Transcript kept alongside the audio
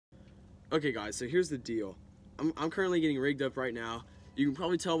Okay guys, so here's the deal. I'm currently getting rigged up right now. You can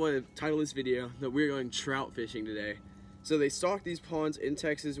probably tell by the title of this video that we're going trout fishing today. So they stock these ponds in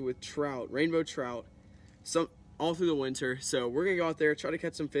Texas with trout, rainbow trout, all through the winter. So we're gonna go out there, try to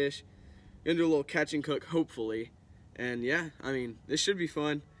catch some fish, gonna do a little catch and cook, hopefully. And yeah, I mean, this should be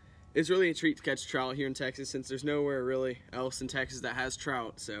fun. It's really a treat to catch trout here in Texas since there's nowhere really else in Texas that has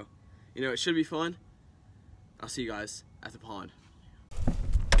trout. So, you know, it should be fun. I'll see you guys at the pond.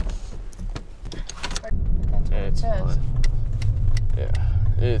 Yeah, it's fun. Yeah,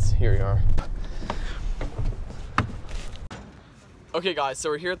 it's, here we are. Okay guys, so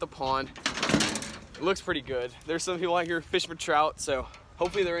we're here at the pond. It looks pretty good. There's some people out here fishing for trout, so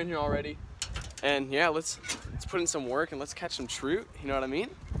hopefully they're in here already. And yeah, let's put in some work and let's catch some trout, you know what I mean?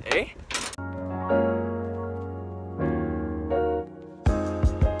 Eh?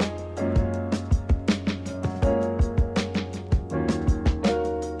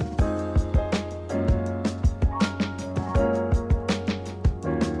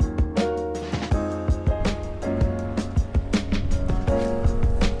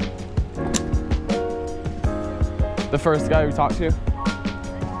 The first guy we talked to?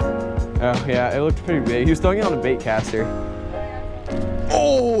 Oh yeah, it looked pretty big. He was throwing it on a bait caster.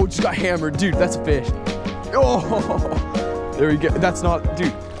 Oh, just got hammered. Dude, that's a fish. Oh, there we go. That's not,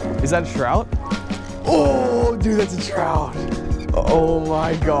 dude, is that a trout? Oh, dude, that's a trout. Oh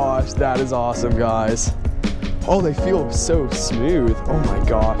my gosh, that is awesome, guys. Oh, they feel so smooth. Oh my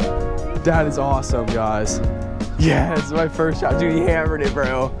god. That is awesome, guys. Yes, my first shot. Dude, he hammered it,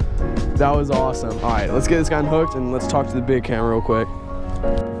 bro. That was awesome. All right, let's get this guy unhooked and let's talk to the big camera real quick.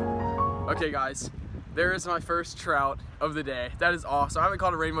 Okay guys, there is my first trout of the day. That is awesome. I haven't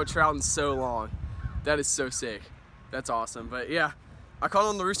caught a rainbow trout in so long. That is so sick. That's awesome. But yeah, I caught it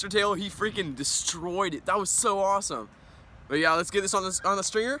on the rooster tail. He freaking destroyed it. That was so awesome. But yeah, let's get this on the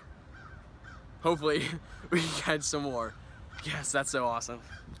stringer. Hopefully we can catch some more. Yes, that's so awesome.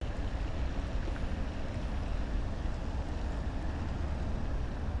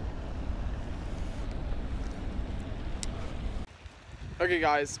 Okay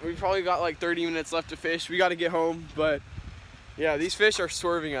guys, we've probably got like 30 minutes left to fish. We got to get home, but yeah, these fish are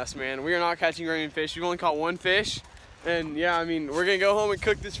swerving us, man. We are not catching very many fish. We've only caught one fish, and yeah, I mean, we're gonna go home and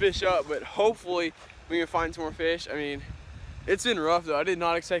cook this fish up, but hopefully we can find some more fish. I mean, it's been rough though. I did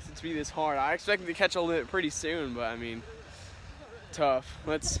not expect it to be this hard. I expected to catch a limit pretty soon, but I mean, tough.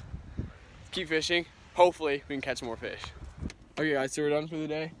 Let's keep fishing. Hopefully we can catch more fish. Okay guys, so we're done for the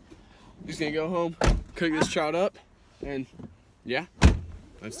day. Just gonna go home, cook this trout up, and yeah,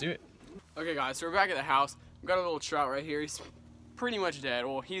 let's do it. Okay guys, so we're back at the house. We've got a little trout right here. He's pretty much dead.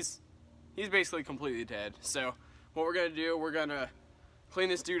 Well, he's basically completely dead. So what we're gonna do, we're gonna clean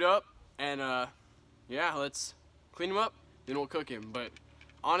this dude up and yeah, let's clean him up, then we'll cook him. But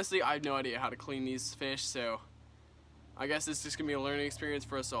honestly, I have no idea how to clean these fish, so I guess it's just gonna be a learning experience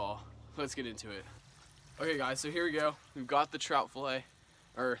for us all. Let's get into it. Okay guys, so here we go. We've got the trout fillet,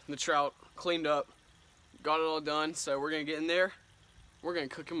 or the trout cleaned up. Got it all done, so we're gonna get in there. We're gonna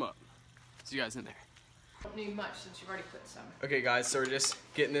cook them up. See you guys in there. Don't need much since you've already put some. Okay guys, so we're just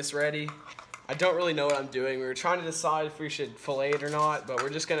getting this ready. I don't really know what I'm doing. We were trying to decide if we should fillet it or not, but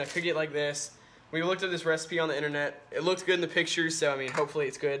we're just gonna cook it like this. We looked at this recipe on the internet. It looks good in the pictures, so I mean, hopefully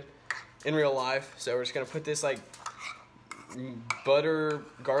it's good in real life. So we're just gonna put this like butter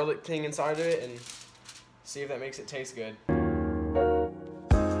garlic thing inside of it and see if that makes it taste good.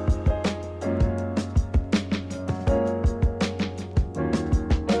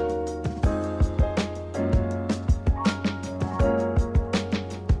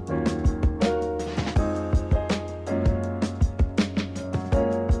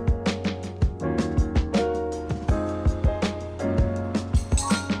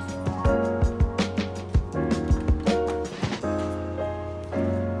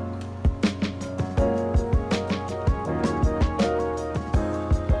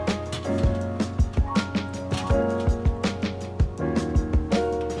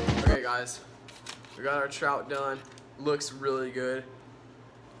 We got our trout done. Looks really good.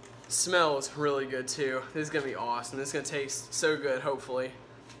 Smells really good too. This is gonna be awesome. This is gonna taste so good, hopefully.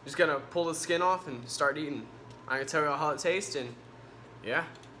 Just gonna pull the skin off and start eating. I'm gonna tell you how it tastes, and yeah,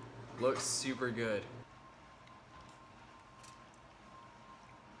 looks super good.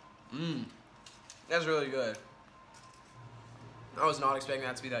 That's really good. I was not expecting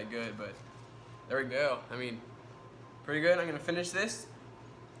that to be that good, but there we go. I mean, pretty good. I'm gonna finish this,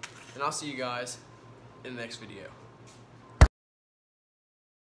 and I'll see you guys in the next video.